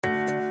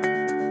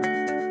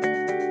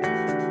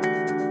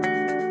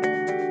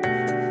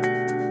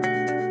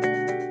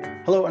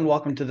Hello and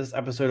welcome to this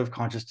episode of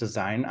Conscious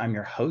Design. I'm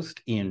your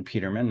host, Ian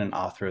Peterman, and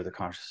author of the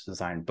Conscious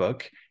Design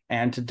book.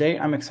 And today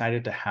I'm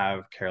excited to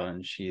have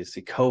Carolyn. She is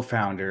the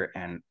co-founder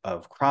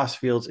of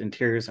Crossfields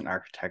Interiors and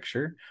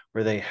Architecture,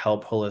 where they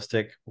help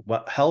holistic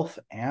health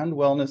and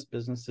wellness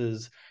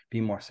businesses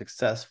be more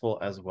successful,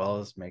 as well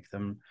as make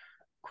them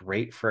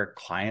great for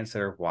clients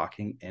that are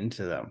walking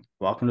into them.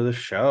 Welcome to the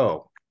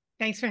show.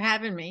 Thanks for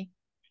having me.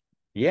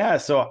 Yeah,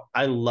 so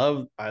I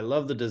love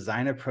the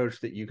design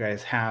approach that you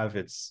guys have.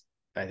 It's,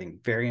 I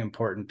think, very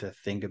important to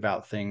think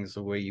about things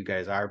the way you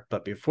guys are.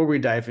 But before we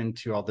dive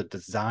into all the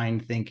design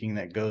thinking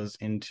that goes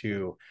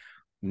into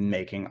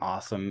making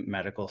awesome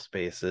medical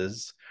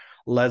spaces,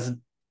 let's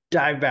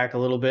dive back a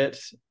little bit.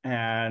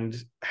 And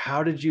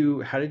how did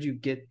you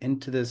get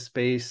into this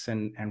space,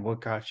 and what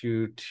got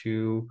you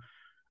to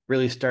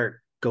really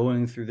start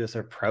going through this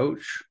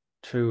approach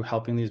to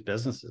helping these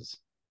businesses?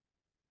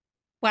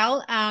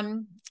 Well,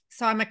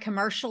 so I'm a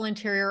commercial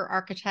interior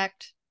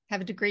architect, have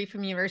a degree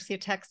from University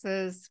of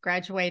Texas,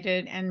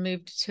 graduated and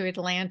moved to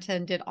Atlanta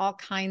and did all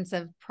kinds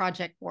of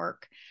project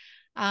work,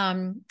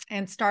 and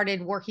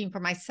started working for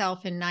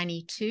myself in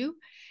 92.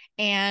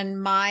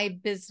 And my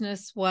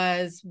business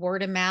was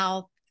word of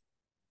mouth,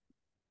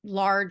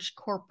 large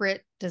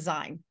corporate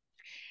design.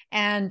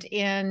 And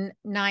in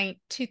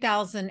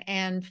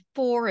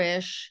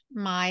 2004-ish,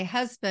 my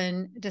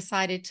husband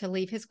decided to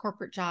leave his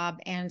corporate job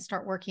and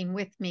start working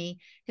with me.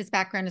 His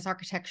background is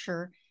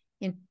architecture,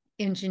 in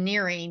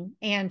engineering,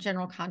 and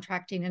general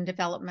contracting and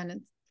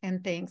development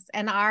and things.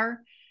 And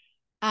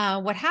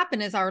what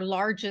happened is our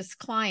largest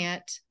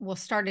client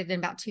started in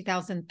about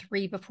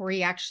 2003 before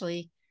he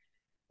actually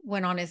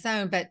went on his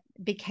own, but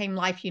became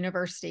Life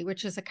University,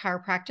 which is a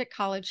chiropractic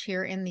college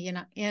here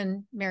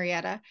in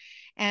Marietta.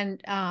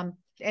 And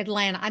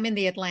Atlanta. I'm in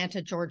the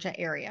Atlanta, Georgia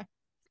area.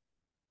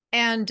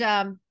 And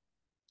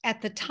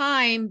at the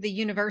time, the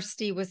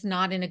university was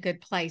not in a good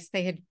place.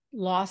 They had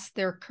lost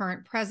their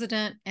current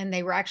president, and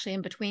they were actually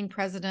in between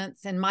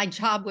presidents. And my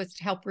job was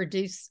to help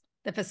reduce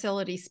the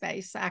facility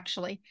space,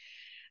 actually.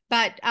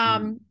 But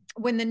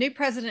when the new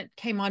president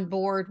came on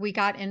board, we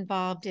got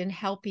involved in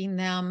helping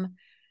them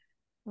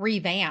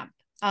revamp.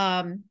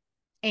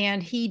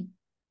 And he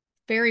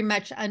very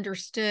much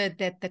understood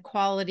that the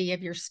quality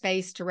of your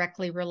space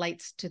directly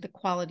relates to the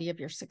quality of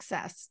your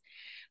success,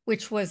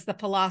 which was the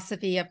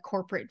philosophy of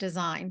corporate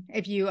design.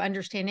 If you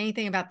understand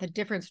anything about the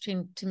difference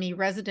between, to me,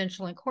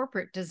 residential and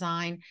corporate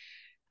design,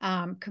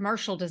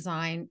 commercial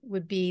design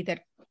would be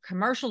that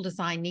commercial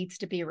design needs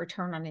to be a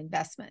return on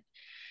investment.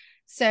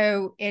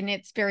 So, and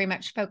it's very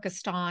much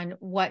focused on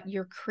what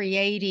you're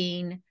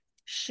creating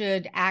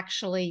should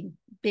actually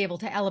be able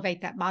to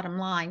elevate that bottom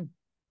line,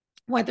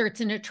 whether it's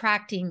in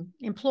attracting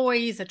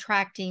employees,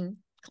 attracting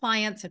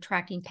clients,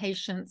 attracting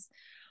patients,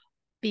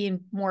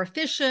 being more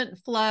efficient,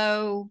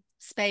 flow,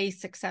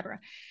 space, et cetera.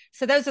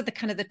 So those are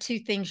the two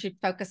things you'd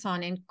focus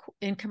on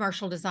in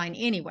commercial design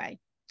anyway.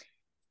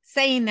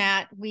 Saying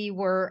that, we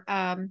were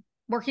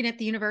working at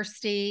the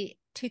university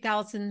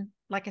 2000,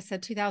 like I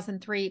said,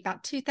 2003.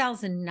 About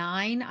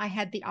 2009, I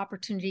had the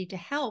opportunity to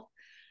help,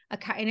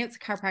 and it's a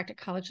chiropractic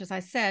college, as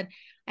I said.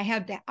 I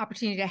had the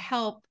opportunity to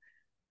help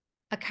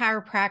a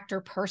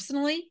chiropractor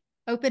personally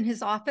open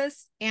his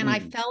office. And I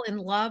fell in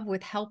love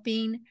with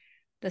helping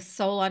the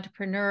sole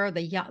entrepreneur,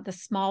 the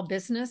small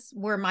business,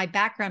 where my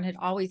background had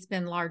always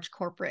been large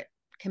corporate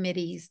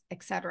committees,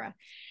 et cetera.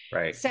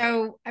 Right.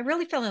 So I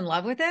really fell in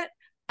love with it.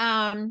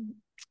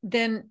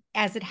 Then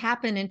as it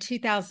happened in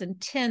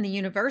 2010, the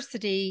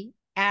university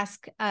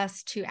asked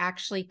us to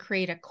actually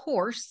create a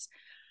course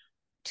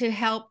to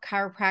help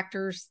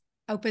chiropractors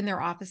open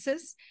their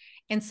offices.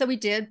 And so we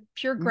did,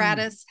 pure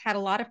gratis, had a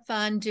lot of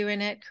fun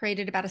doing it,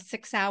 created about a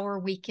 6-hour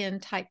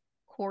weekend type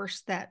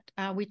course that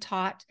we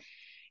taught.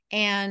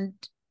 And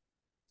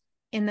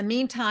in the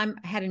meantime,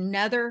 I had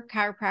another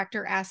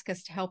chiropractor ask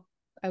us to help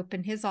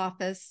open his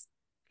office,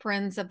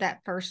 friends of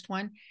that first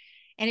one.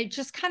 And it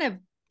just kind of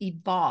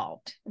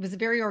evolved. It was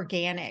very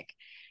organic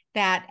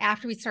that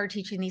after we started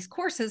teaching these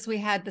courses, we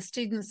had the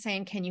students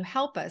saying, "Can you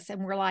help us?"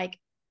 And we're like,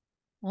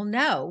 "Well,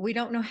 no, we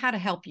don't know how to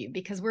help you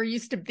because we're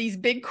used to these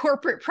big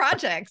corporate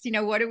projects.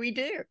 What do we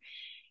do?"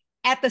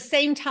 At the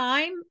same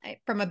time,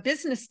 from a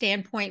business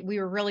standpoint, we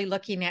were really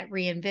looking at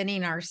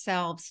reinventing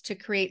ourselves to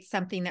create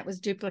something that was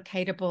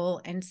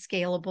duplicatable and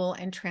scalable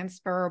and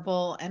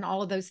transferable and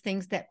all of those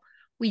things that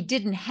we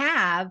didn't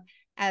have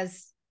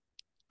as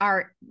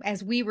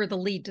we were the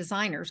lead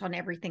designers on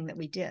everything that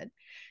we did.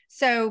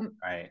 So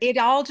It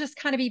all just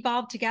kind of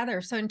evolved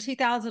together. So in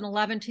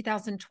 2011,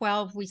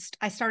 2012,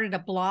 I started a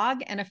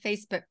blog and a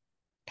Facebook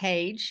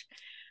page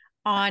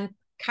on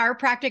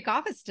chiropractic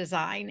office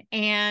design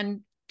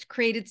and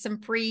created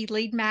some free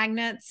lead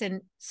magnets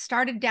and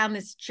started down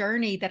this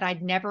journey that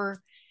I'd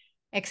never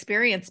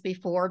experienced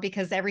before,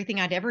 because everything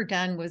I'd ever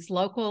done was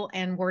local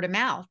and word of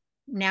mouth.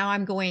 Now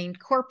I'm going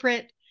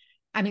corporate.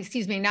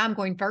 Now I'm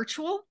going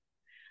virtual.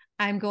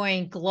 I'm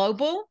going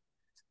global.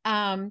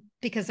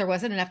 Because there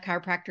wasn't enough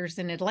chiropractors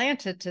in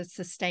Atlanta to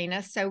sustain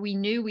us. So we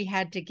knew we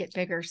had to get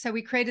bigger. So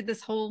we created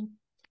this whole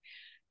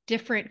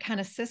different kind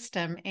of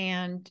system.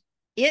 And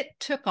it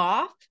took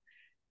off,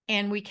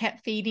 and we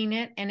kept feeding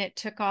it, and it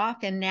took off.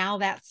 And now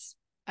that's,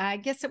 I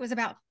guess it was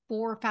about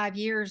 4 or 5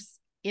 years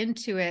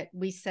into it,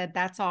 we said,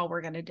 that's all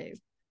we're going to do.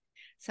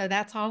 So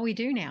that's all we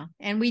do now.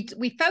 And we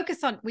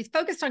focused on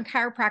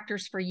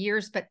chiropractors for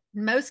years, but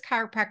most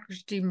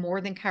chiropractors do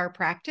more than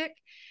chiropractic.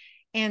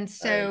 And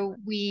so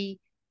we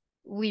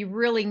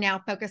really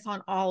now focus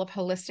on all of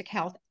holistic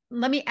health.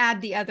 Let me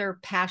add the other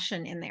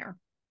passion in there.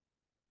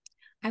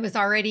 I was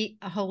already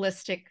a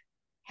holistic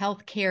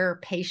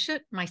healthcare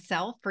patient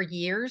myself for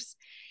years,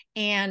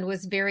 and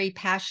was very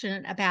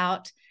passionate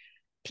about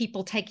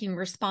people taking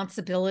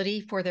responsibility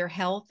for their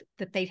health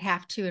that they'd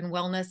have to in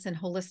wellness and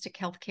holistic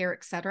healthcare,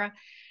 et cetera,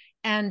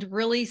 and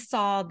really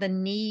saw the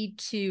need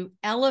to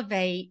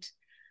elevate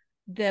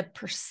the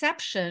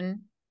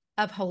perception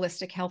of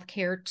holistic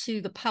healthcare to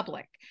the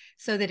public,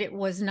 so that it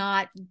was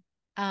not,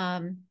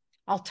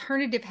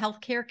 alternative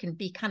healthcare can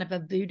be kind of a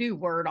voodoo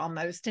word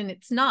almost, and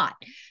it's not.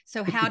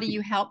 So how do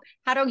you help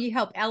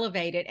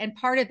elevate it? And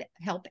part of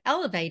help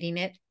elevating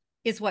it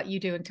is what you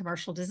do in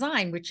commercial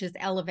design, which is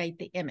elevate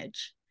the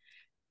image,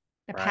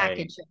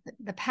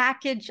 the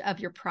package of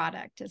your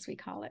product, as we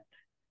call it.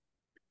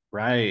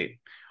 Right.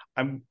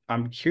 I'm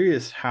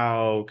curious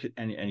how,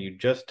 and you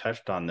just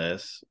touched on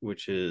this,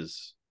 which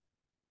is,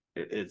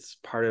 it's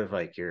part of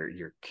like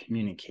your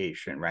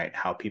communication, right?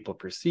 How people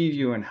perceive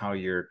you and how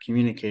you're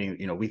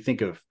communicating. We think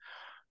of,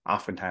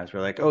 oftentimes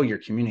we're like, oh, your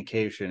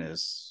communication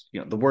is,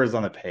 the words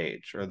on the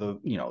page, or the,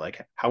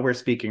 like how we're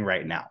speaking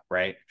right now,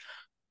 right?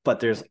 But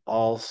there's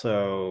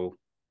also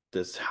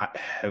this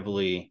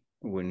heavily,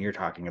 when you're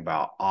talking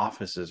about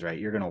offices, right?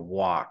 You're going to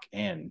walk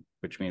in,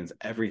 which means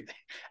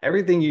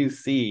everything you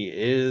see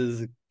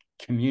is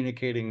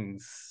communicating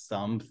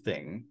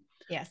something.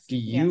 Yes. Do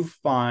you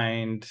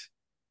find,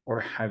 or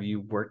have you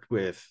worked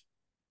with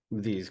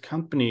these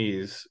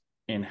companies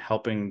in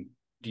helping?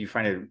 Do you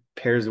find it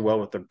pairs well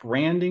with the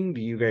branding?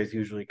 Do you guys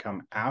usually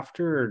come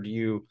after, or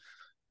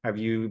have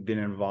you been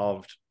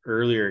involved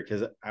earlier?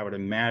 Because I would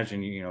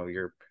imagine,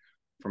 you're,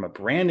 from a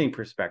branding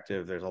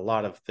perspective, there's a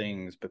lot of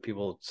things, but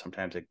people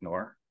sometimes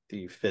ignore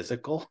the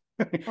physical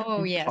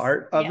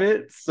part of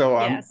it. So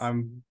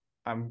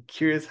I'm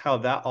curious how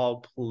that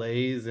all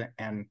plays,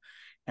 and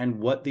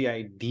what the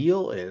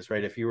ideal is,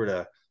 right? If you were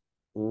to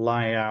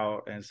lie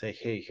out and say,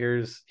 hey,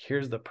 here's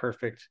the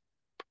perfect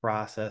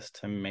process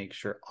to make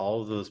sure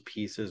all of those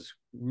pieces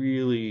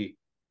really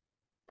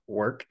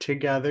work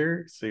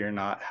together, so you're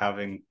not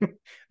having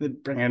the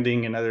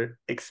branding and other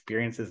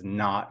experiences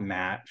not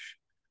match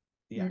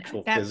the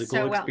actual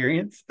physical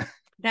experience.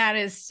 That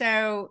is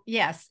so,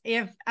 yes.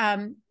 If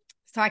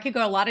so I could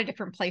go a lot of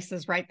different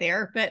places right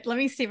there, but let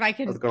me see if I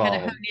can kind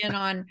of hone in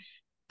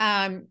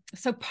on.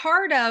 So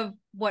part of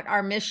what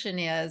our mission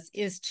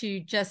is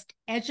to just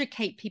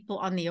educate people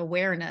on the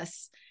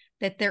awareness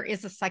that there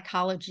is a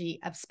psychology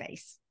of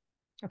space.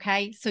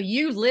 Okay. So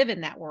you live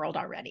in that world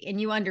already and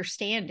you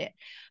understand it.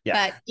 Yes.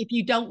 But if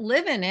you don't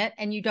live in it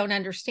and you don't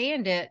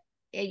understand it,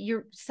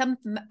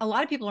 a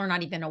lot of people are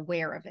not even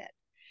aware of it.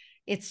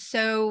 It's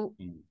so,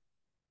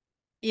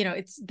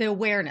 it's the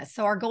awareness.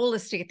 So our goal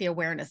is to get the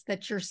awareness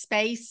that your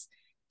space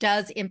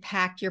does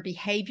impact your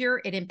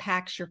behavior. It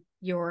impacts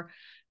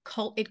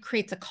it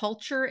creates a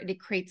culture, it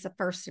creates a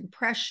first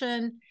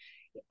impression,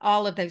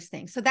 all of those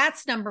things. So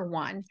that's number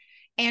one.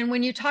 And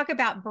when you talk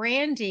about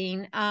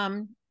branding,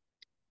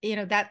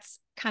 that's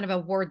kind of a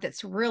word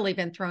that's really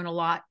been thrown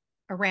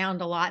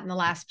around a lot in the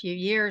last few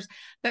years.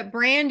 But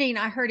branding,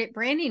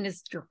 branding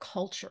is your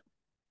culture,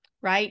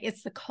 right?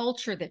 It's the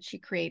culture that you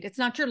create. It's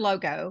not your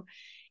logo.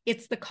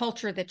 It's the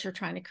culture that you're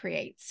trying to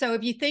create. So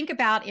if you think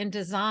about in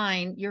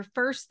design, your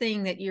first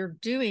thing that you're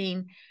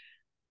doing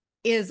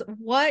is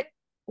what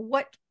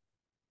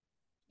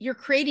you're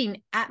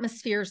creating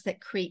atmospheres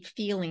that create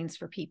feelings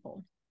for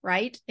people,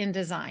 right? In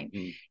design.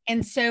 Mm.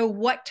 And so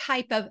what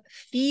type of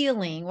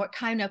feeling, what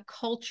kind of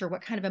culture,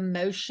 what kind of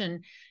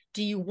emotion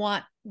do you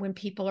want when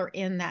people are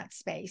in that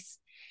space?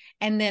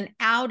 And then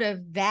out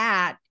of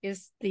that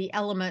is the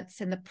elements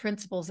and the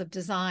principles of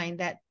design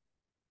that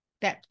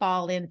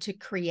fall in to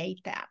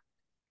create that.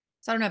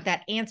 So I don't know if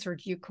that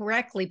answered you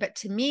correctly, but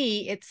to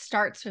me, it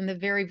starts from the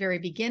very, very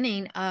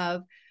beginning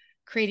of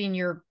creating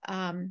your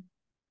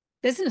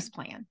business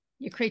plan.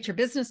 You create your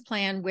business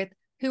plan with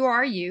who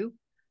are you?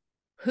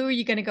 Who are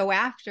you going to go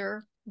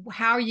after?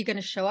 How are you going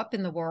to show up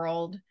in the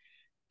world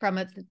from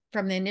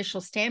the initial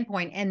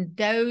standpoint? And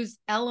those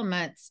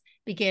elements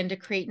begin to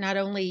create not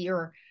only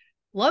your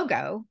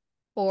logo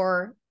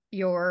or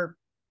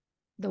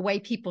the way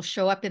people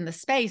show up in the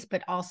space,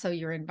 but also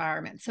your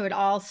environment. So it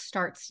all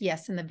starts,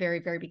 yes, in the very,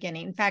 very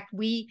beginning. In fact,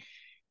 we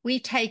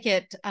take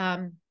it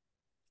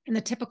in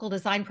the typical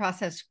design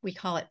process, we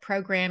call it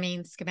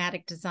programming,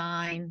 schematic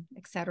design,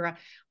 et cetera.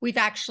 We've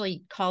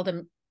actually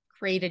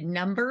created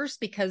numbers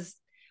because,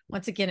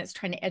 once again, it's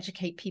trying to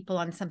educate people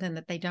on something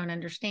that they don't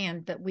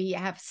understand, but we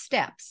have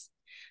steps.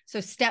 So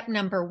step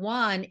number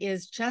one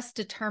is just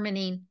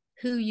determining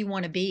who you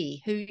want to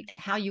be,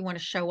 how you want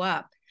to show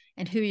up,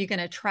 and who you're going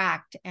to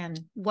attract,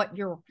 and what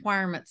your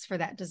requirements for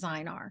that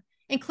design are,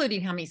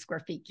 including how many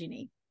square feet you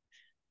need.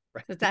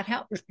 Does that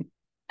help?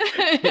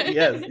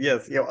 Yes,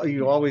 yes.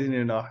 You always need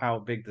to know how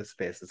big the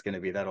space is going to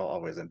be. That'll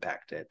always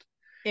impact it.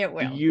 It Do will.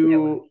 It will.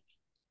 you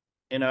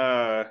in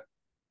a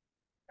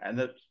and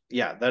that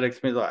yeah, that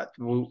explains a lot.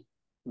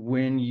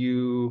 When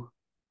you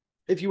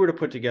if you were to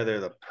put together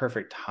the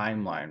perfect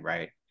timeline,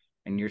 right?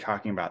 And you're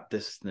talking about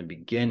this in the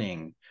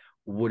beginning,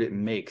 would it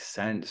make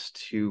sense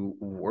to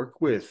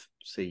work with,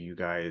 say, you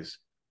guys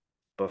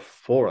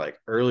before, like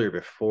earlier,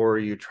 before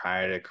you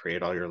try to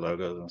create all your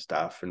logos and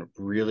stuff, and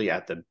really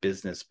at the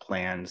business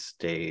plan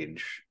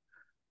stage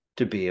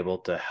to be able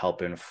to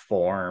help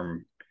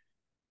inform,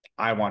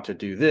 I want to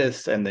do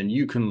this, and then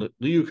you can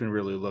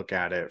really look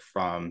at it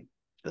from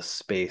the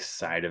space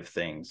side of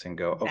things and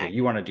go, okay, you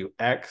Exactly. want to do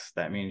X,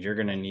 that means you're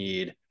going to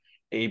need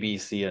A, B,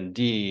 C, and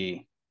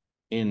D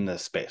in the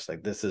space.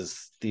 Like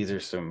these are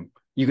some,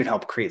 you can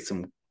help create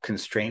some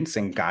constraints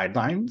and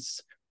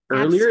guidelines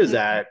earlier. Is Absolutely.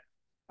 that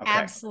okay?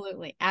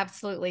 Absolutely.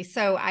 Absolutely.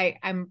 So I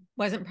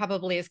wasn't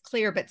probably as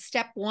clear, but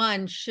step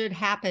one should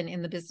happen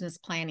in the business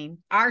planning.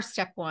 Our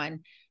step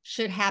one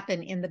should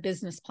happen in the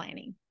business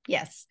planning.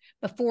 Yes.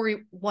 Before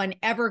one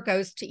ever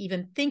goes to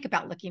even think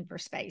about looking for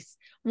space.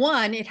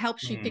 One, it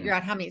helps you figure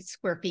out how many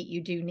square feet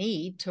you do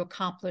need to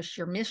accomplish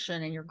your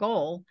mission and your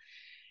goal.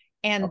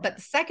 And, Okay.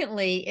 but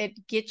secondly,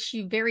 it gets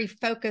you very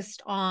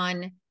focused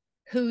on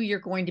who you're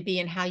going to be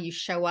and how you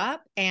show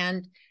up.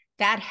 And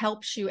that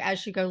helps you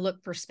as you go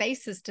look for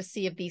spaces to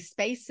see if these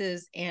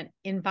spaces and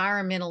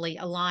environmentally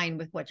align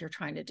with what you're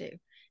trying to do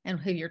and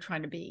who you're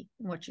trying to be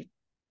and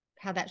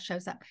how that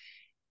shows up.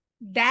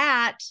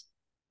 That,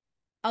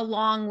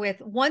 along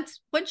with once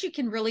you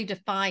can really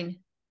define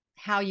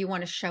how you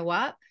want to show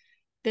up,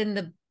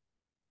 then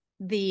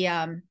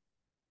the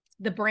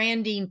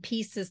branding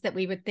pieces that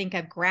we would think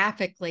of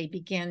graphically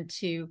begin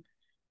to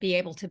be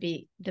able to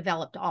be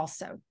developed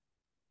also.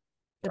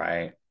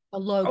 Right. The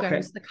Okay.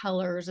 logos, the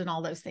colors, and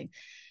all those things,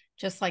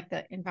 just like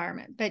the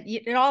environment. But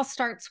it all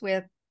starts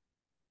with,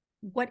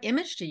 what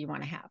image do you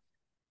want to have?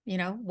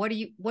 What do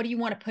you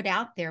want to put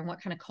out there, and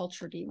what kind of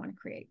culture do you want to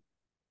create?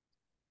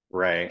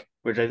 Right.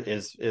 Which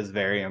is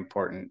very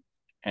important.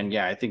 And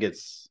yeah, I think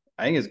it's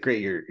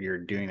great you're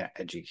doing that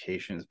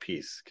education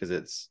piece, because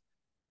it's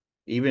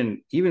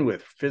even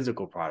with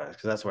physical products,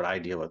 because that's what I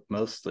deal with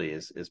mostly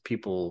is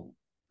people,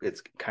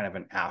 it's kind of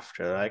an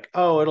after. They're like,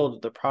 oh,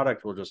 the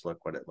product will just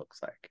look what it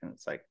looks like. And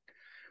it's like,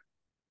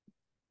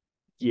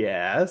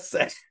 yes.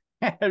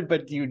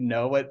 But do you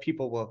know what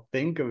people will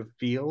think or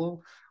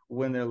feel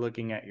when they're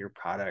looking at your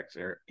products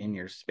or in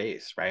your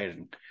space, right?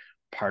 And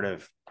part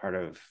of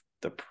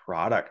the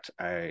product,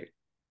 I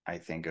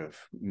think of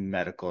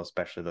medical,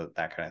 especially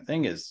that kind of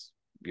thing, is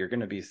you're going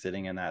to be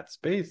sitting in that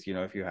space.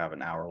 If you have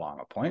an hour-long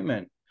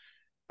appointment,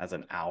 that's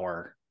an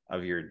hour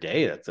of your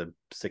day. That's a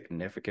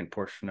significant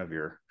portion of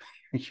your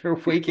your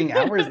waking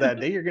hours that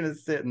day. You're going to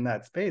sit in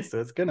that space, so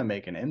it's going to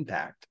make an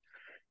impact.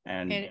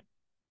 And It,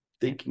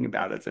 thinking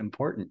about it's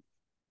important.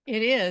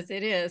 it is.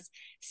 It is.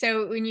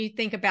 So when you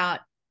think about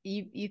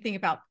you think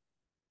about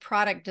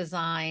product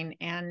design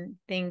and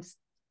things,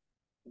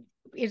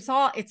 it's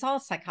all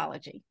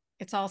psychology.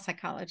 It's all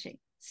psychology.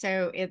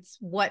 So it's,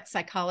 what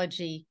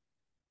psychology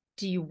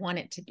do you want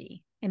it to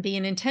be, and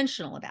being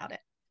intentional about it,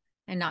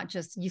 and not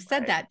just, you said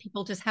Right. that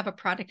people just have a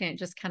product and it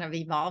just kind of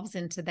evolves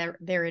into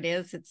there it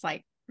is. It's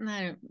like,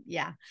 no,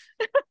 yeah.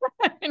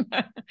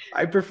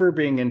 I prefer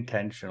being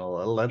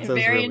intentional. It lets us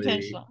Very really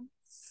intentional.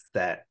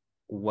 set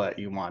what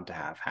you want to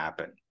have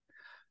happen.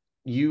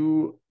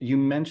 You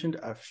mentioned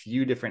a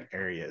few different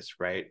areas,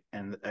 right?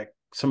 And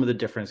some of the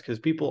difference, because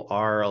people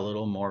are a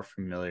little more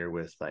familiar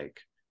with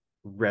like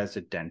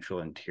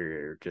residential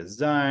interior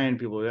design.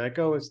 People are like,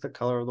 oh, it's the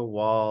color of the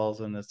walls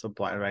and the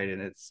supply, right?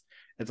 And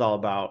it's all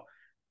about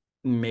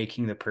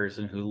making the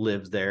person who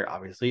lives there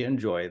obviously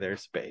enjoy their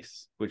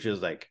space, which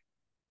is like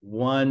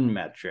one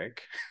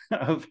metric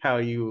of how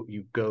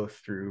you go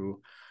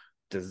through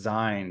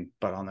design.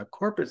 But on the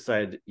corporate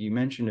side, you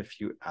mentioned a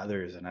few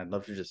others, and I'd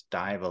love to just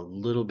dive a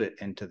little bit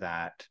into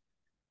that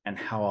and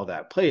how all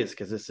that plays,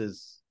 because this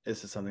is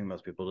something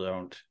most people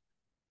don't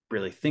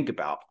really think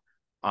about.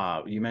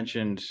 You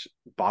mentioned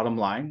bottom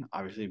line,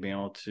 obviously being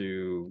able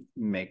to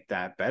make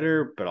that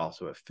better, but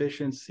also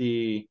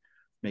efficiency,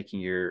 making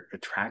your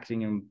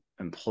attracting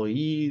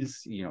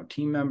employees,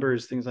 team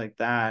members, things like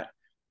that.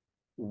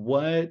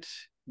 What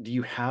do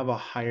you have a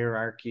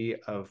hierarchy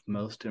of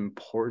most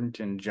important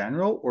in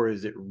general, or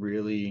is it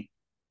really,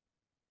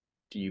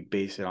 do you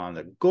base it on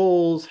the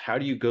goals? How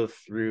do you go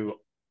through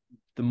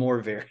the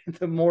more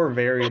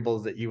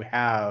variables that you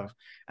have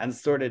and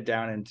sort it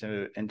down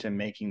into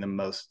making the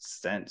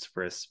most sense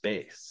for a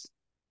space?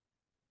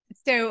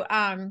 So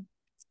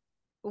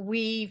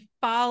we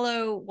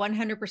follow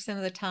 100%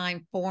 of the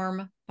time,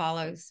 form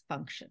follows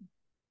function.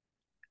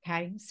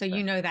 Okay. So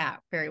you know that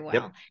very well.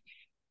 Yep.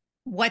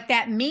 What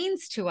that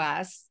means to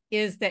us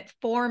is that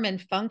form and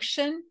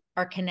function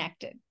are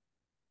connected.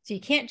 So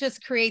you can't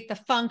just create the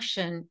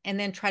function and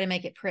then try to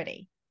make it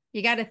pretty.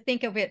 You got to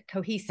think of it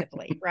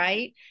cohesively,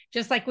 right?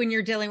 Just like when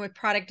you're dealing with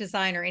product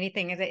design or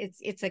anything,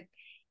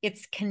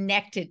 it's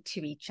connected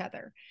to each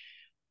other.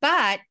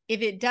 But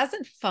if it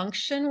doesn't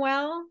function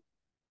well,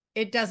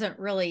 it doesn't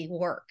really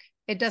work.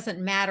 It doesn't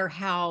matter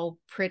how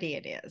pretty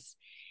it is.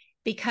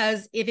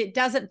 Because if it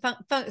doesn't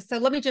so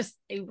let me just,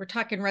 we're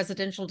talking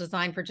residential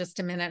design for just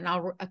a minute, and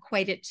I'll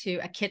equate it to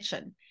a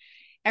kitchen.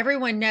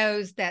 Everyone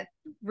knows that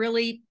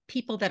really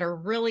people that are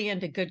really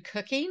into good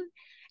cooking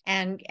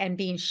and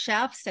being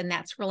chefs, and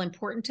that's real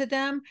important to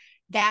them,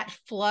 that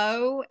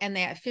flow and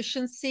the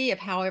efficiency of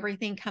how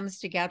everything comes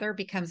together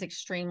becomes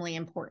extremely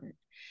important.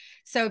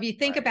 So if you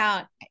think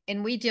about,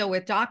 and we deal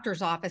with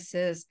doctors'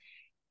 offices,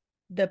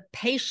 the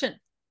patient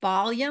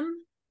volume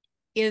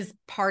is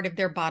part of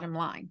their bottom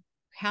line.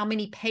 How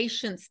many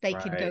patients they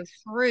can go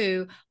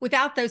through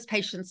without those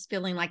patients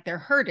feeling like they're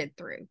herded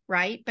through,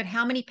 right? But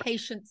how many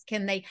patients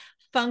can they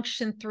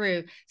function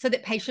through so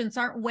that patients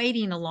aren't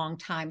waiting a long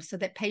time, so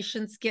that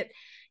patients get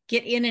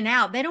in and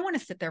out? They don't want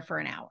to sit there for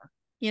an hour,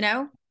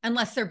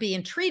 unless they're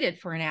being treated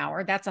for an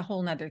hour. That's a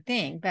whole nother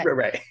thing. But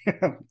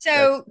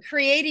so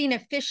creating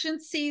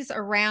efficiencies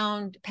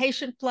around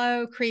patient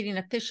flow, creating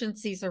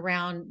efficiencies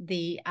around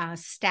the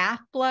staff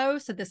flow,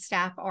 so the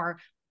staff are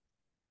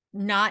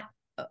not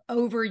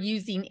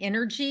overusing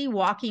energy,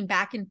 walking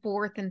back and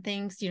forth and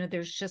things.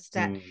 There's just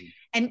that,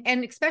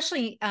 and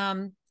especially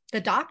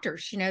the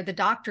doctors. The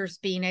doctors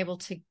being able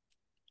to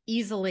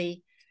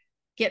easily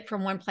get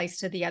from one place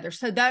to the other.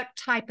 So that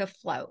type of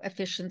flow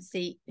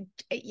efficiency,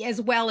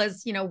 as well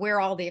as where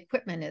all the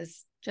equipment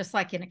is, just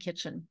like in a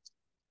kitchen.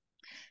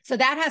 So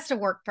that has to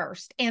work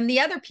first. And the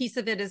other piece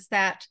of it is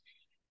that,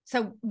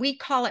 so we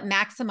call it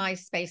maximize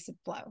space and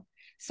flow.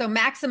 So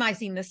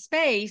maximizing the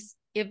space,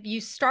 if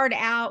you start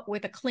out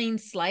with a clean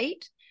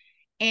slate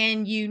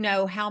and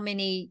how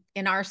many,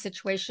 in our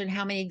situation,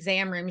 how many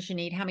exam rooms you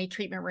need, how many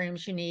treatment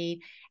rooms you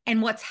need,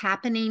 and what's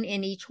happening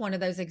in each one of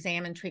those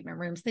exam and treatment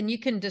rooms, then you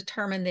can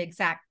determine the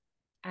exact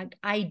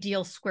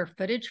ideal square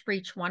footage for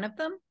each one of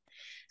them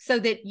so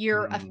that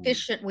you're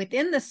efficient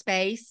within the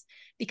space.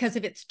 Because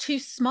if it's too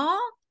small,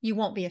 you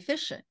won't be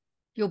efficient.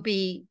 You'll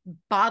be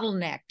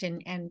bottlenecked.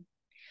 And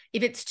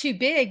if it's too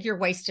big, you're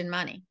wasting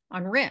money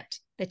on rent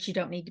that you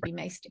don't need to be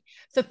wasting.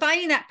 So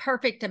finding that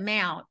perfect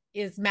amount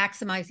is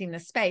maximizing the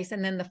space.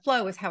 And then the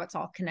flow is how it's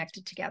all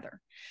connected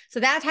together. So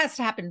that has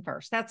to happen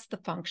first. That's the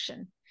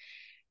function.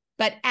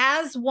 But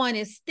as one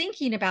is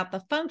thinking about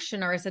the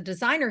function, or as a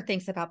designer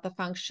thinks about the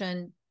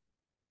function,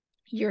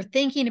 you're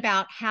thinking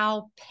about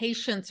how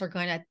patients are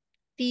going to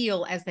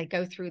feel as they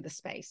go through the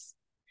space,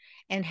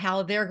 and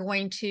how they're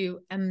going to,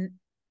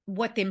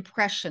 what the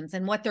impressions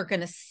and what they're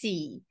going to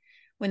see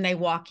when they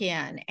walk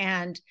in.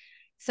 And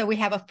so we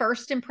have a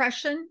first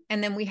impression,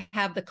 and then we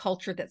have the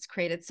culture that's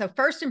created. So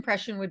first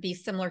impression would be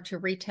similar to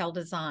retail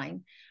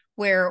design,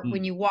 where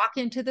when you walk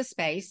into the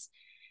space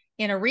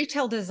in a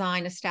retail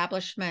design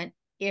establishment,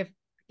 if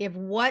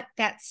what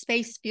that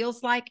space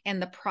feels like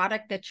and the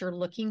product that you're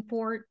looking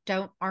for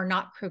are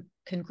not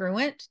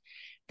congruent,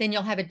 then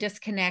you'll have a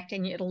disconnect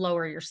and it'll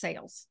lower your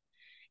sales.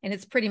 And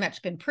it's pretty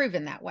much been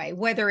proven that way,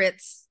 whether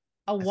it's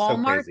a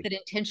Walmart that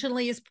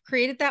intentionally is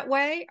created that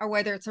way, or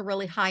whether it's a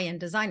really high-end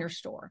designer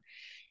store.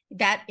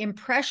 That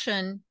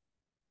impression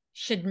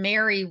should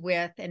marry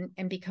with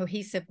and be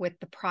cohesive with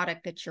the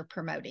product that you're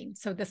promoting.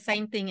 So the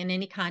same thing in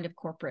any kind of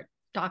corporate,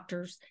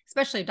 doctors,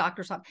 especially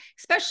doctors,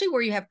 especially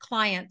where you have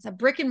clients, a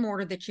brick and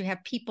mortar, that you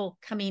have people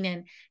coming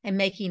in and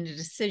making a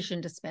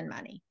decision to spend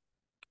money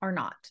or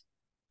not.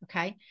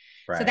 Okay.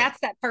 Right. So that's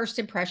that first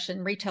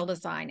impression, retail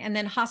design. And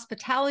then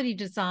hospitality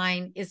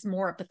design is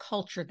more of the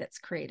culture that's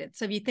created.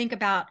 So if you think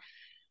about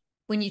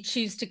when you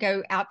choose to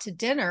go out to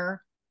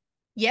dinner,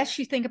 yes,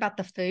 you think about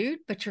the food,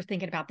 but you're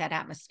thinking about that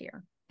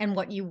atmosphere and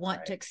what you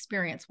want to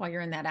experience while you're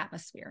in that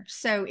atmosphere.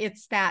 So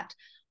it's that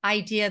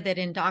idea that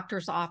in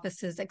doctors'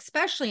 offices,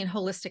 especially in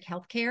holistic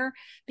healthcare,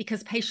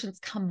 because patients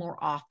come more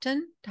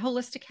often to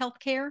holistic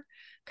healthcare,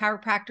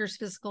 chiropractors,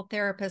 physical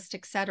therapists,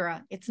 et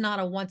cetera, it's not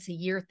a once a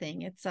year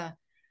thing. It's a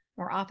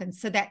more often.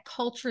 So that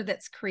culture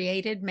that's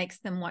created makes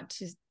them want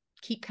to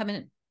keep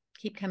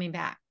coming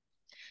back.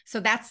 So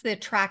that's the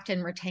attract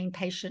and retain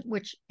patient,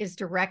 which is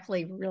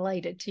directly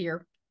related to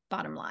your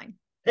bottom line.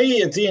 Hey,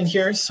 it's Ian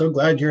here. So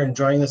glad you're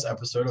enjoying this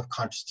episode of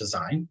Conscious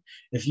Design.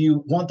 If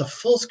you want the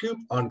full scoop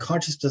on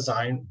conscious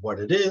design, what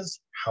it is,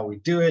 how we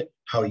do it,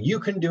 how you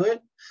can do it,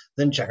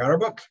 then check out our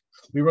book.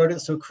 We wrote it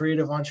so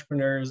creative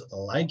entrepreneurs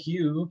like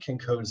you can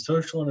code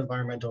social and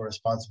environmental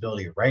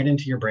responsibility right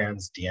into your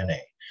brand's DNA.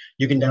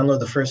 You can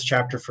download the first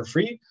chapter for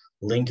free.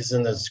 Link is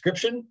in the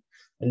description.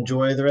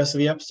 Enjoy the rest of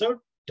the episode.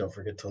 Don't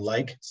forget to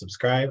like,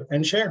 subscribe,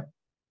 and share.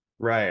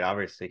 Right,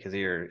 obviously, because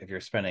if you're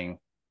spending,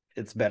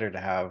 it's better to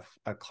have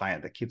a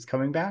client that keeps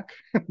coming back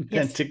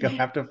than to go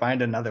have to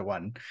find another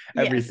one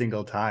every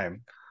single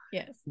time.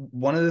 Yes.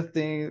 One of the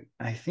things,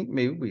 I think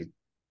maybe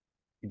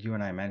you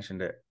and I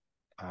mentioned it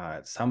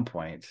at some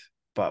point,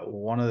 but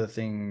one of the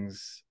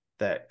things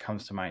that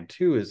comes to mind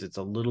too is it's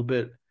a little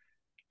bit,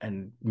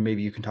 and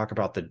maybe you can talk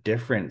about the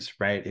difference,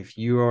 right? If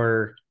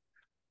you're,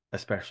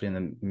 especially in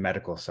the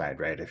medical side,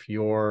 right? If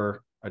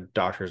you're a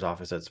doctor's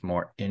office that's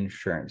more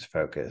insurance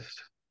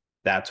focused,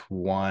 that's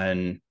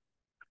one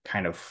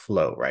kind of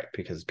flow, right?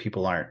 Because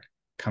people aren't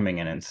coming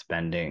in and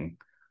spending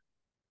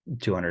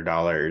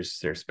 $200,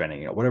 they're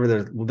spending, whatever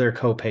their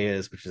copay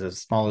is, which is as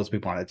small as we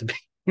want it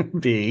to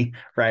be,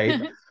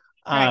 right?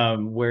 Right.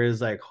 Whereas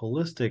like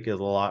holistic is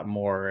a lot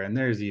more, and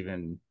there's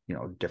even,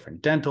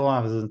 different dental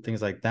offices and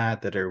things like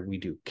that we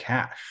do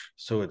cash.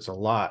 So it's a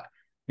lot.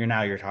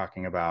 You're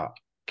talking about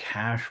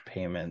cash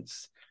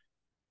payments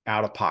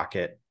out of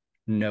pocket,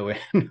 no,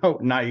 no,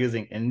 not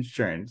using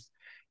insurance.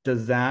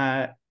 Does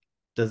that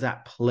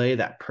play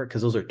that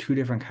because those are two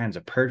different kinds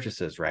of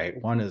purchases, right?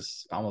 One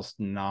is almost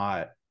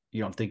not,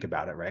 you don't think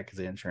about it, right? Because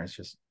the insurance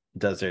just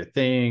does their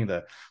thing.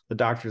 The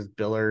doctor's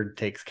biller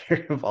takes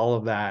care of all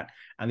of that.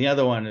 And the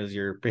other one is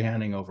you're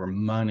handing over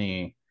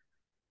money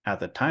at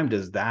the time.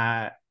 Does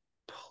that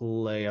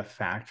play a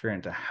factor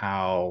into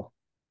how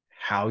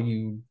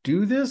you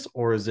do this,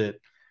 or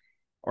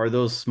are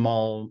those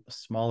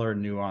smaller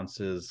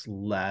nuances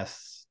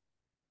less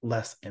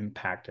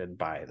impacted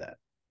by that?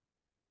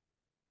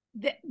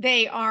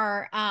 They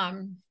are, I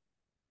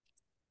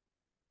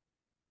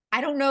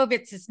don't know if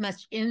it's as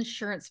much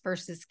insurance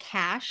versus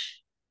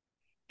cash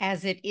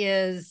as it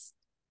is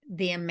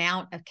the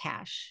amount of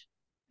cash.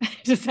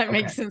 Does that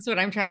make sense what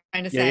I'm trying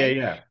to say?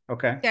 Yeah.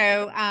 Okay.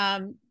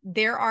 So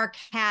there are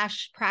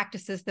cash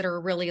practices that are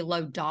really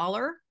low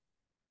dollar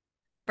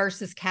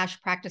versus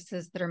cash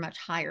practices that are much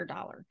higher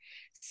dollar.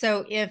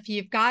 So if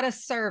you've got a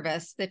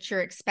service that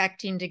you're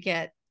expecting to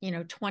get,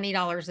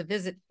 $20 a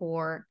visit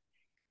for,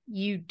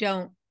 you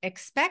don't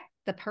expect,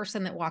 the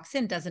person that walks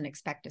in doesn't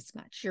expect as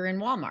much. You're in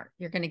Walmart,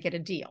 you're going to get a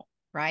deal,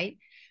 right?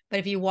 But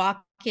if you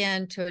walk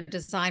into a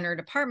designer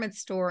department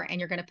store and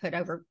you're going to put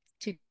over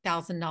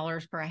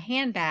 $2,000 for a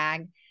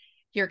handbag,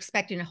 you're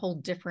expecting a whole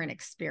different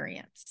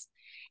experience.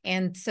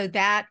 And so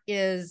that's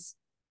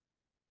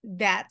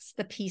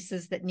the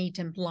pieces that need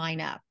to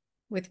line up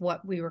with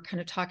what we were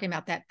kind of talking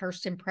about, that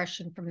first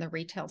impression from the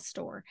retail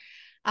store.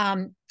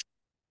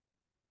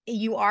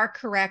 You are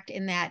correct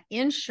in that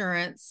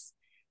insurance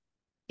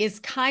is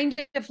kind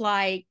of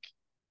like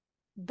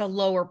the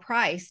lower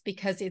price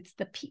because it's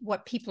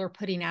what people are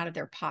putting out of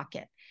their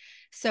pocket.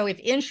 So if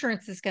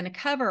insurance is going to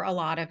cover a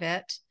lot of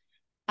it,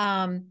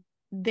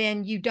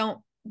 then you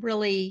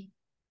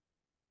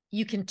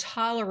can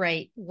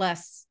tolerate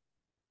less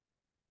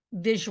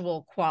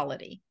visual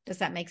quality. Does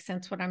that make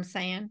sense what I'm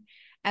saying?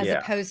 As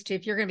opposed to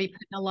if you're going to be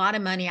putting a lot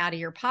of money out of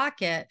your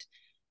pocket,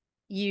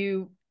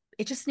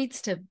 it just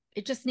needs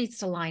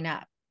to line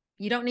up.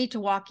 You don't need to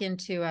walk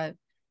into a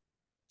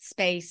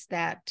space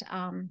that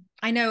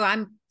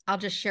I'll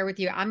just share with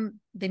you. I'm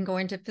been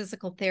going to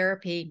physical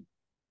therapy,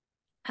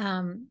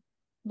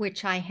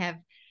 which I have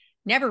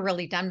never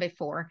really done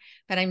before,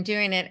 but I'm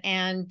doing it.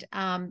 And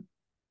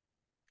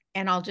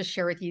I'll just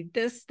share with you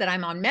this, that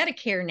I'm on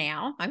Medicare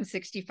now. I'm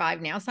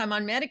 65 now, so I'm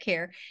on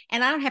Medicare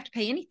and I don't have to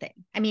pay anything.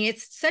 I mean,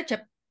 it's such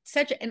a,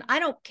 and I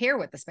don't care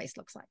what the space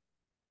looks like.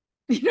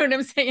 You know what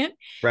I'm saying?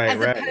 Right. As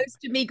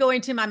opposed to me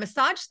going to my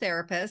massage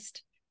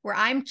therapist where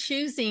I'm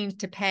choosing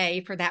to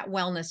pay for that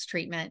wellness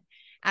treatment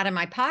out of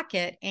my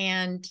pocket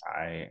and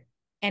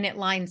it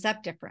lines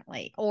up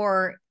differently,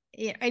 or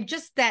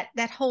just that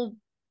whole,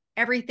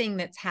 everything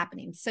that's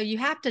happening. So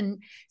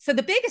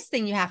the biggest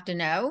thing you have to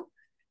know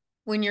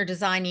when you're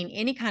designing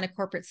any kind of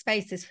corporate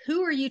space is,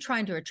 who are you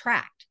trying to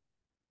attract?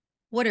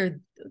 What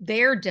are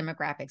their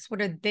demographics?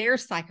 What are their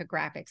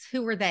psychographics?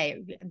 Who are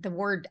they? The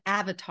word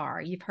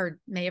avatar,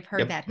 may have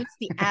heard that. Who's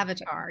the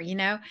avatar?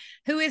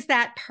 Who is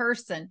that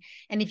person?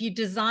 And if you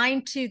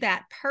design to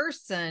that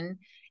person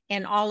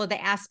and all of the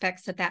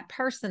aspects of that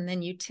person,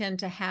 then you tend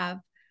to have,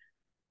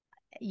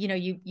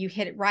 you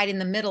hit it right in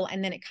the middle,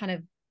 and then it kind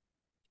of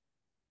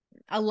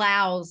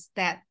allows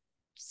that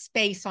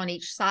space on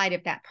each side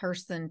of that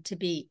person to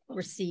be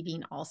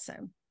receiving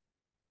also.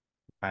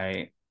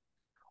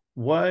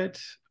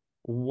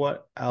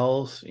 What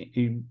else?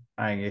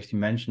 I guess you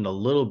mentioned a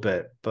little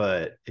bit,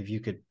 but if you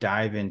could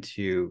dive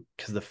into,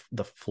 because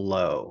the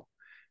flow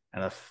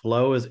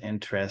is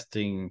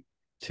interesting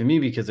to me,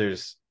 because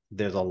there's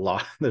a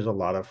lot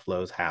of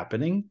flows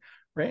happening,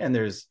 right? And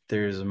there's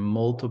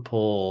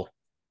multiple,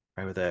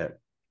 right,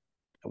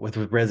 with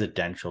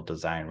residential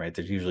design, right?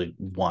 There's usually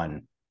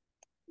one,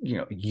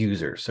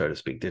 user, so to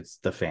speak. It's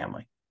the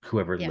family,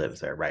 whoever lives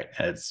there, right?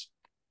 And it's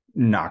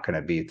not going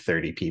to be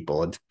 30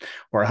 people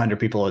or 100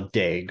 people a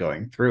day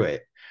going through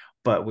it.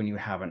 But when you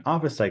have an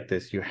office like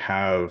this,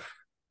 I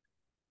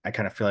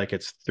kind of feel like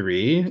it's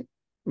three,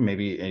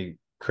 maybe,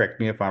 correct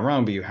me if I'm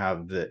wrong, but you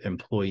have the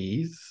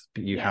employees,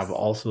 but you have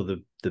also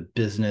the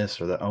business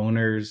or the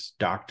owners,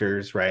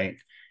 doctors, right?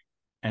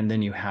 And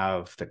then you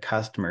have the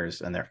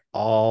customers, and they're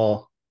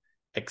all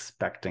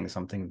expecting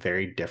something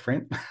very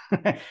different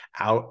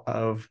out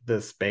of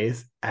the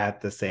space at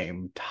the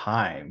same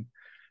time.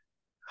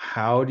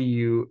 How do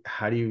you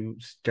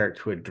start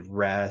to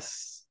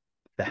address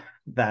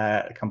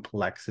that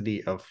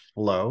complexity of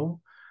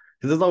flow?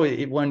 Because there's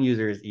always one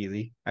user is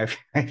easy. I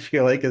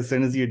feel like as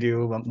soon as you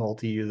do a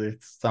multi-user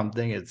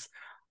something, it's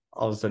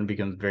all of a sudden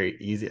becomes very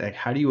easy. Like,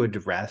 how do you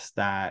address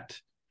that?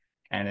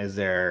 And is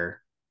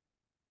there,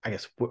 I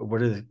guess,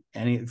 what are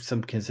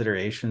some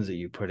considerations that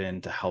you put in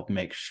to help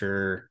make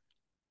sure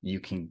you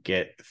can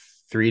get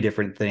three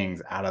different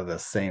things out of the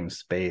same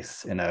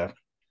space in a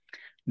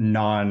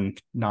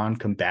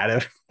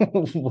non-combative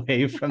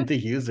way from the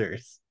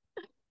users.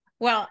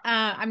 Well,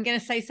 I'm going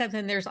to say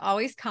something. There's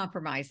always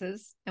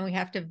compromises, and we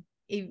have to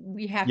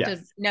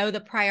Yes. know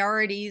the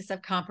priorities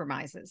of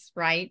compromises,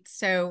 right?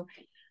 So,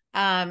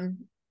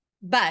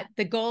 but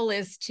the goal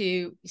is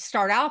to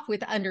start off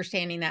with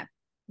understanding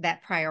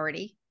that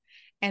priority,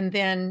 and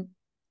then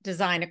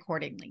design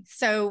accordingly.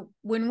 So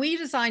when we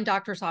design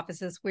doctors'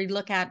 offices,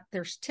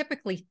 there's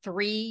typically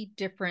three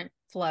different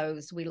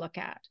flows we look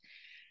at.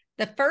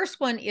 The first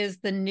one is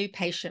the new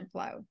patient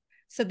flow.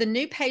 So the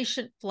new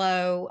patient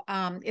flow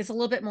is a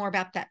little bit more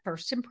about that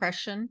first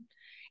impression,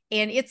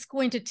 and it's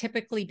going to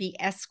typically be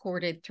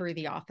escorted through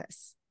the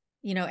office,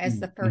 as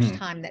the first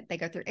time that they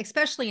go through,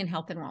 especially in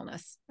health and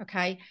wellness.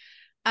 Okay.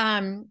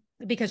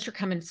 Because you're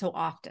coming so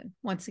often.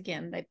 Once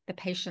again, the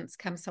patients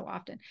come so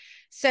often.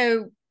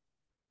 So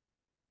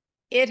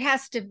it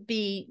has to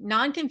be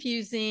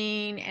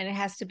non-confusing and it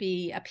has to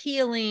be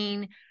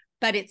appealing,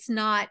 but it's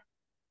not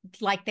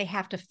like they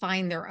have to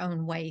find their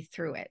own way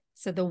through it.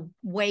 So the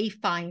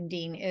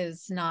wayfinding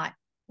is not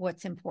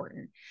what's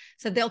important.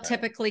 So they'll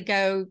typically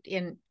go to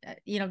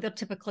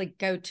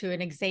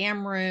an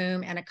exam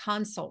room and a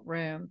consult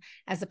room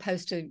as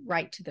opposed to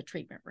right to the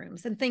treatment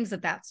rooms and things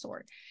of that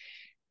sort.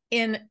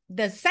 In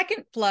the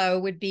second flow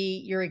would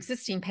be your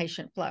existing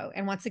patient flow.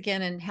 And once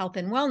again, in health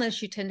and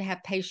wellness, you tend to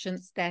have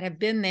patients that have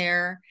been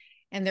there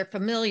and they're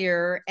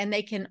familiar and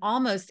they can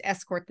almost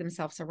escort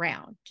themselves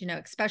around,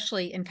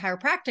 especially in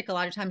chiropractic. A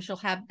lot of times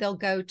they'll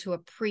go to a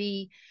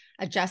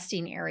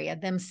pre-adjusting area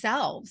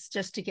themselves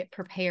just to get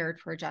prepared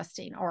for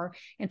adjusting. Or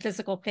in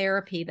physical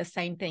therapy, the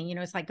same thing,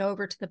 it's like go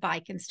over to the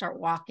bike and start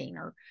walking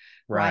or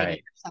riding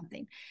or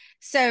something.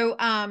 So,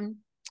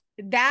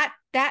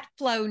 that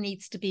flow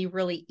needs to be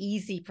really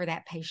easy for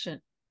that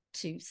patient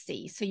to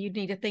see. So you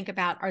need to think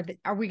about,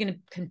 are we going to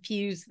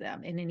confuse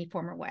them in any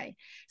form or way?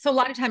 So a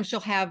lot of times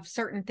you'll have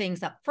certain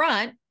things up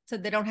front so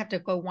they don't have to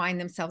go wind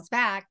themselves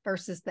back,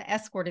 versus the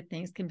escorted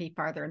things can be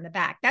farther in the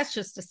back. That's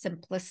just a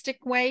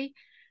simplistic way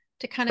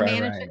to kind of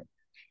manage it.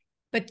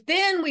 But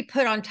then we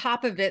put on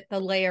top of it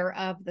the layer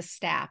of the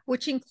staff,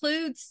 which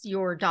includes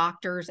your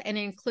doctors and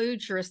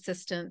includes your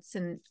assistants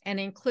and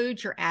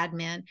includes your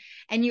admin.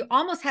 And you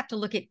almost have to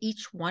look at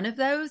each one of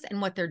those and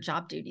what their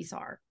job duties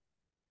are.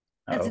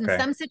 Because in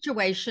some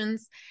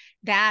situations,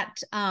 that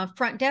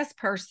front desk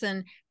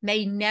person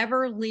may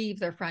never leave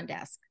their front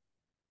desk.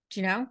 Do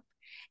you know?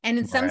 And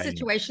in some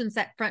situations,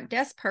 that front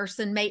desk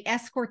person may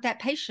escort that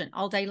patient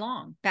all day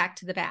long back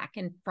to the back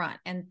and front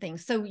and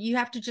things. So you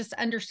have to just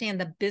understand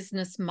the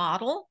business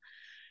model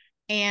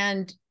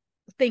and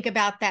think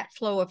about that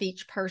flow of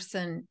each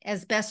person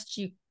as best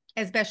you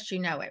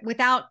know it,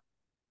 without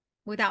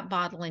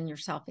bottling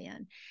yourself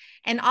in.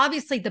 And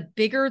obviously, the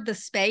bigger the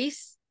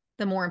space,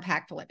 the more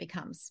impactful it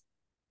becomes.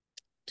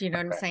 Do you know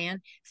what I'm saying?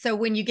 So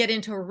when you get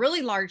into a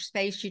really large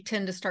space, you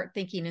tend to start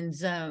thinking in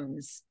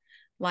zones,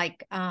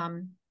 like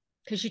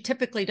because you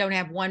typically don't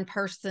have one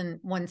person,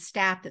 one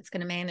staff that's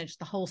going to manage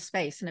the whole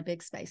space in a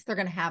big space. They're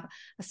going to have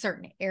a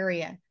certain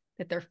area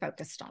that they're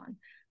focused on.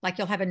 Like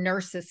you'll have a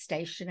nurse's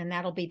station, and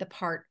that'll be the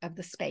part of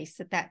the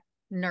space that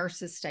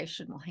nurse's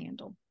station will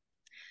handle.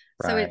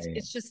 So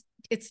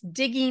it's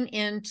digging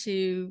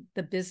into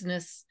the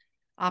business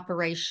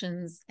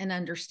operations and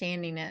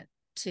understanding it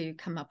to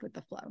come up with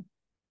the flow.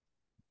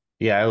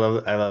 Yeah, I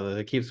love it.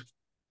 It keeps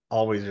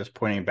always just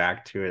pointing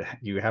back to it.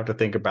 You have to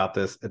think about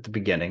this at the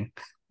beginning.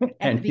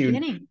 And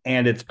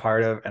it's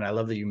part of, and I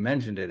love that you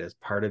mentioned it as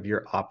part of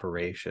your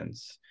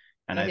operations.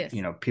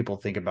 And people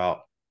think about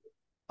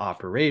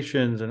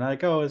operations and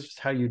like, oh, it's just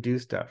how you do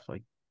stuff.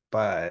 Like,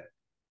 but,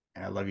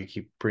 and I love you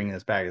keep bringing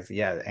this back,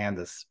 and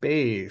the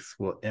space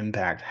will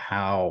impact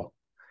how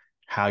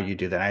you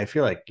do that. I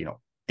feel like,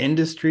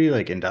 industry,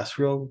 like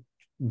industrial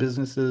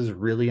businesses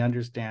really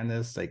understand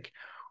this, like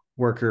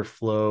worker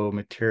flow,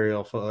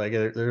 material flow, like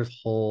there's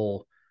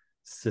whole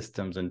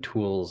systems and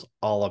tools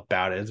all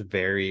about it. It's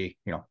very,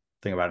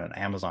 think about an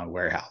Amazon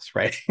warehouse,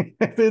 right?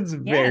 It's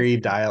very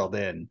dialed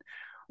in.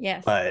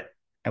 Yes.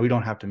 And we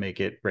don't have to make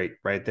it right.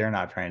 They're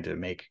not trying to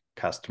make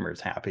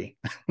customers happy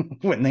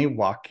when they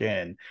walk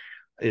in.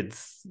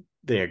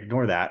 They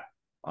ignore that.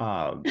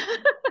 So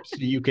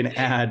you can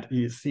add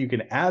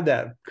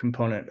that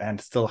component and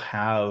still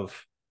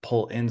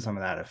pull in some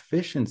of that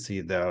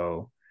efficiency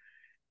though,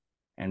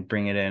 and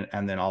bring it in,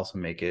 and then also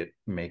make it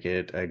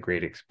a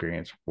great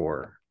experience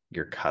for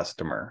your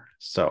customer.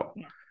 So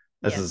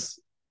it's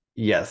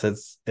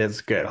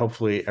good.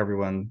 Hopefully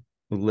everyone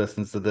who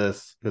listens to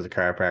this who's a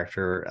chiropractor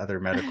or other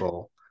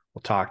medical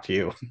will talk to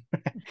you.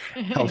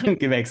 Helping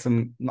to make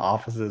some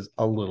offices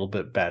a little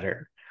bit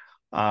better.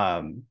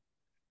 While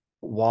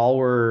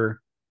we're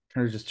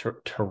kind of just to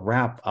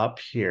wrap up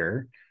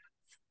here,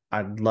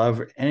 I'd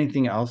love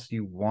anything else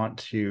you want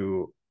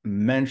to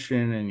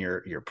mention in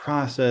your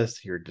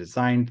process, your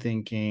design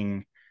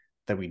thinking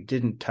that we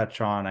didn't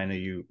touch on. I know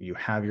you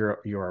have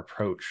your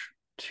approach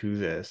to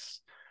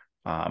this,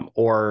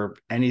 or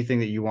anything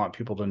that you want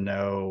people to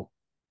know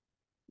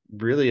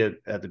really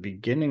at the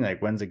beginning,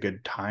 like when's a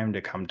good time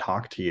to come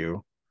talk to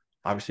you?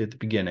 Obviously at the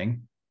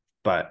beginning,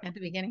 but at the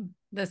beginning,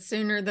 the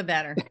sooner the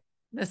better.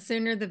 The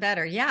sooner the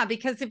better. Yeah,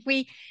 because if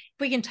we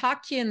can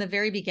talk to you in the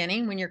very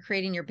beginning when you're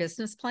creating your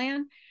business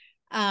plan,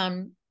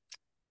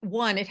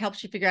 one, it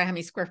helps you figure out how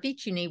many square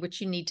feet you need,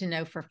 which you need to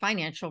know for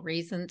financial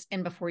reasons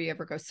and before you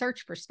ever go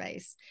search for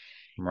space.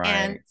 right.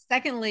 And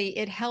secondly,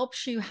 it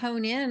helps you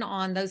hone in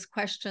on those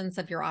questions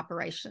of your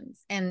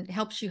operations and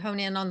helps you hone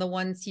in on the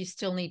ones you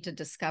still need to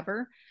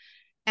discover.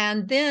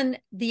 And then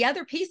the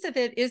other piece of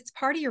it is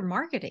part of your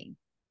marketing.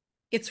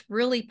 It's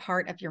really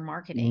part of your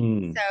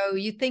marketing. So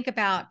you think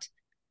about,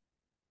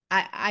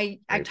 I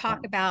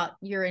talk about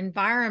your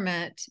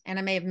environment, and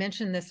I may have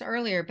mentioned this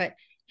earlier, but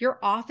your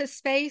office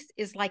space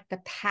is like the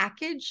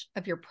package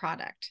of your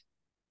product.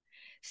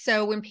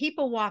 So when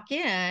people walk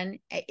in,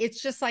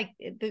 it's just like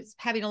it's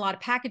having a lot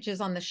of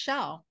packages on the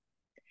shelf.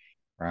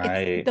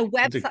 Right. The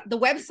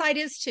website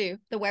is too.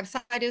 The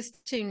website is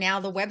too. Now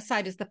the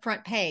website is the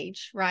front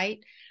page, right?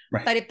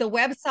 But if the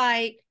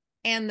website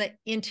and the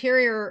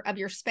interior of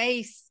your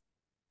space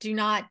do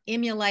not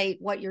emulate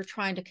what you're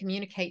trying to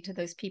communicate to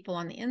those people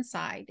on the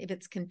inside, if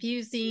it's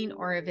confusing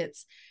or if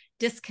it's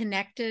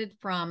disconnected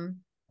from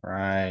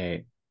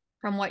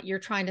what you're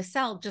trying to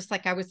sell, just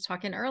like I was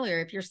talking earlier,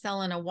 if you're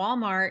selling a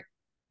Walmart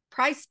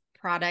price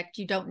product,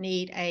 you don't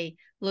need a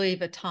Louis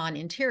Vuitton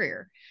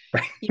interior.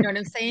 You know what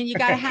I'm saying? You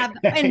got to have,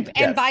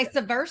 and vice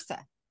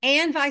versa.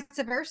 And vice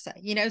versa,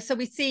 you know. So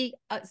we see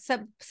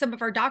some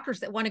of our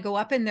doctors that want to go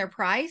up in their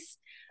price,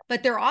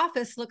 but their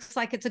office looks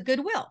like it's a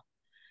Goodwill.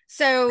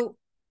 So,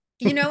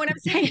 you know what I'm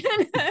saying?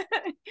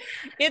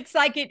 It's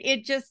like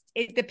it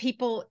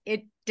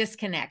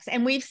disconnects.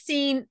 And we've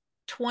seen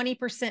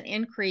 20%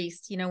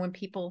 increase, you know, when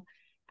people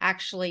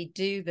actually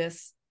do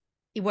this,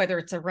 whether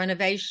it's a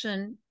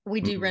renovation,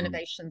 we do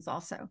renovations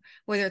also,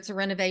 whether it's a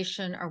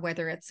renovation or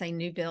whether it's a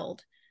new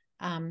build,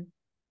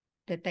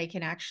 that they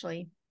can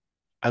actually.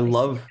 I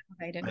love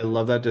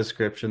that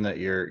description that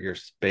your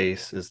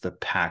space is the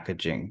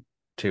packaging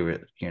to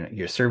it. You know,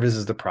 your service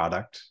is the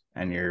product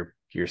and your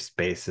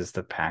space is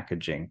the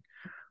packaging.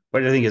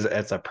 But I think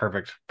it's a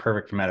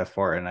perfect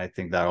metaphor. And I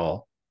think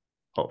that'll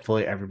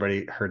hopefully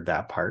everybody heard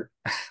that part.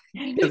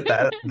 Because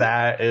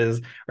that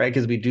is right.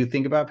 Because we do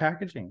think about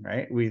packaging,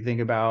 right? We think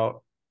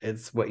about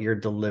it's what you're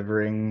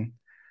delivering,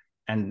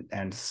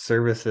 and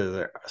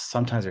services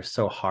sometimes are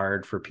so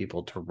hard for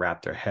people to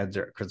wrap their heads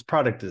around, because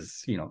product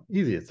is, you know,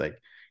 easy. It's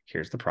like,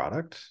 here's the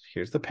product,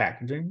 here's the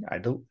packaging.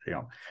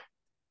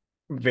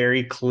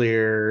 Very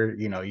clear,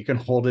 you know, you can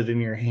hold it in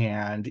your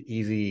hand,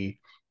 easy.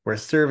 Where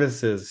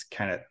services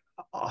kind of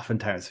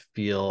oftentimes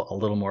feel a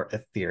little more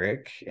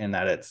etheric in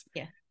that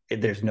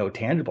there's no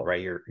tangible,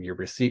 right?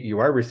 You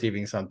are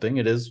receiving something,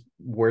 it is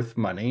worth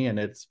money and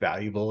it's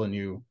valuable,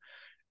 and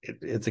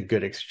it's a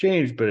good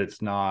exchange, but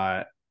it's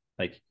not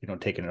like, you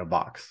don't take it in a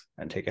box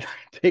and take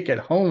it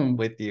home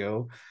with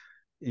you.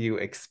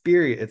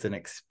 It's an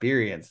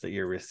experience that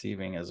you're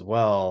receiving as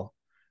well.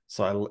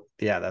 So I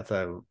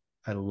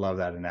love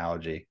that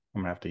analogy.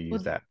 I'm gonna have to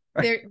use that.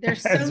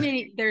 There's so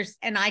many,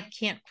 and I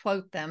can't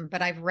quote them,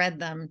 but I've read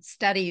them,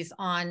 studies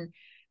on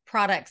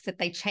products that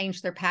they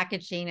change their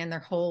packaging and their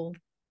whole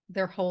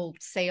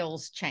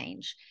sales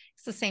change.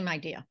 It's the same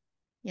idea,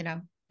 you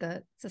know,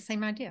 it's the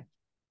same idea.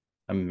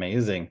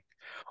 Amazing.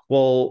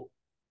 Well,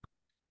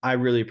 I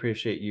really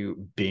appreciate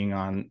you being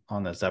on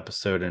this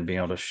episode and being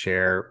able to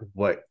share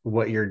what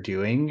you're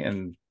doing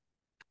and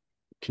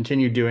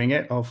continue doing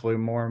it. Hopefully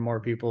more and more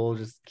people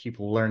just keep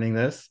learning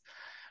this.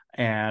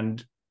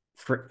 And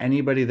for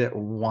anybody that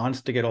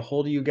wants to get a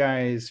hold of you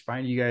guys,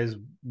 find you guys,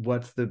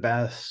 what's the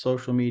best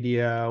social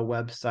media,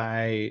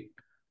 website?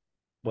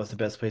 What's the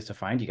best place to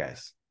find you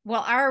guys?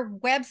 Well, our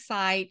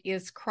website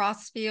is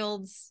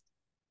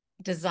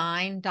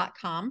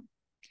crossfieldsdesign.com.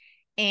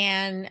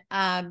 And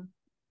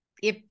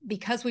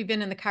because we've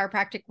been in the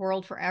chiropractic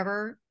world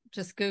forever,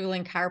 just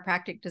Googling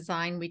chiropractic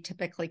design, we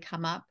typically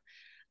come up.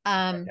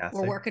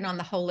 We're working on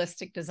the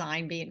holistic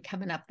design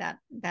coming up that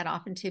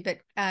often too, but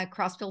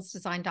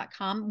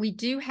crossfieldsdesign.com. We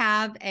do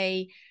have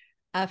a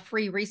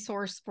free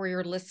resource for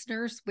your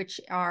listeners,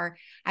 which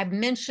I've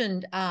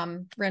mentioned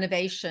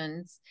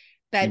renovations,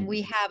 but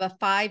we have a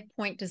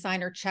 5-point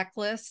designer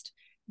checklist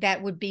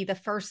that would be the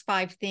first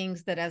 5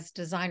 things that as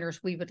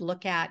designers we would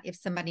look at if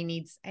somebody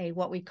needs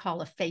what we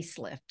call a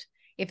facelift.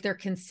 If they're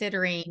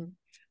considering,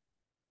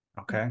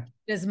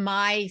 does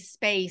my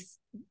space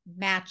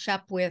match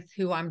up with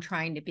who I'm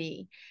trying to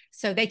be?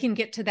 So they can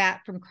get to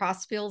that from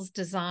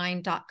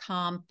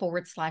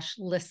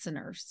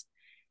crossfieldsdesign.com/listeners.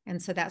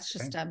 And so that's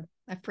just a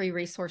free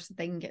resource that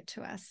they can get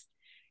to us.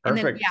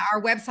 Perfect. And then,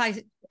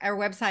 our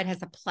website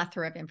has a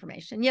plethora of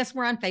information. Yes,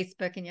 we're on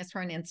Facebook, and yes,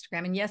 we're on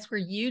Instagram, and yes, we're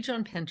huge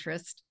on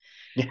Pinterest.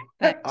 Yeah,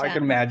 but, I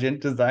can imagine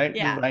design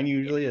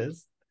usually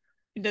is.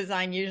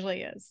 Design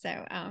usually is.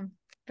 So,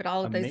 but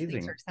all of those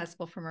things are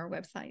accessible from our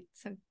website.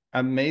 So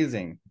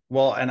amazing.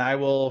 Well, and I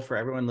will, for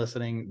everyone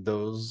listening,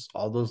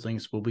 all those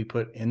links will be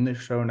put in the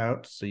show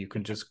notes, so you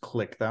can just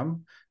click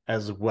them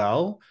as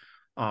well.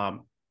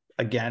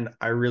 again,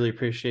 I really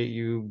appreciate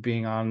you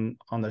being on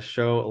the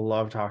show.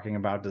 Love talking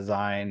about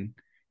design,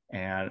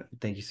 and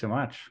thank you so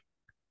much.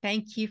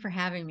 Thank you for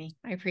having me.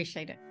 I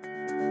appreciate it.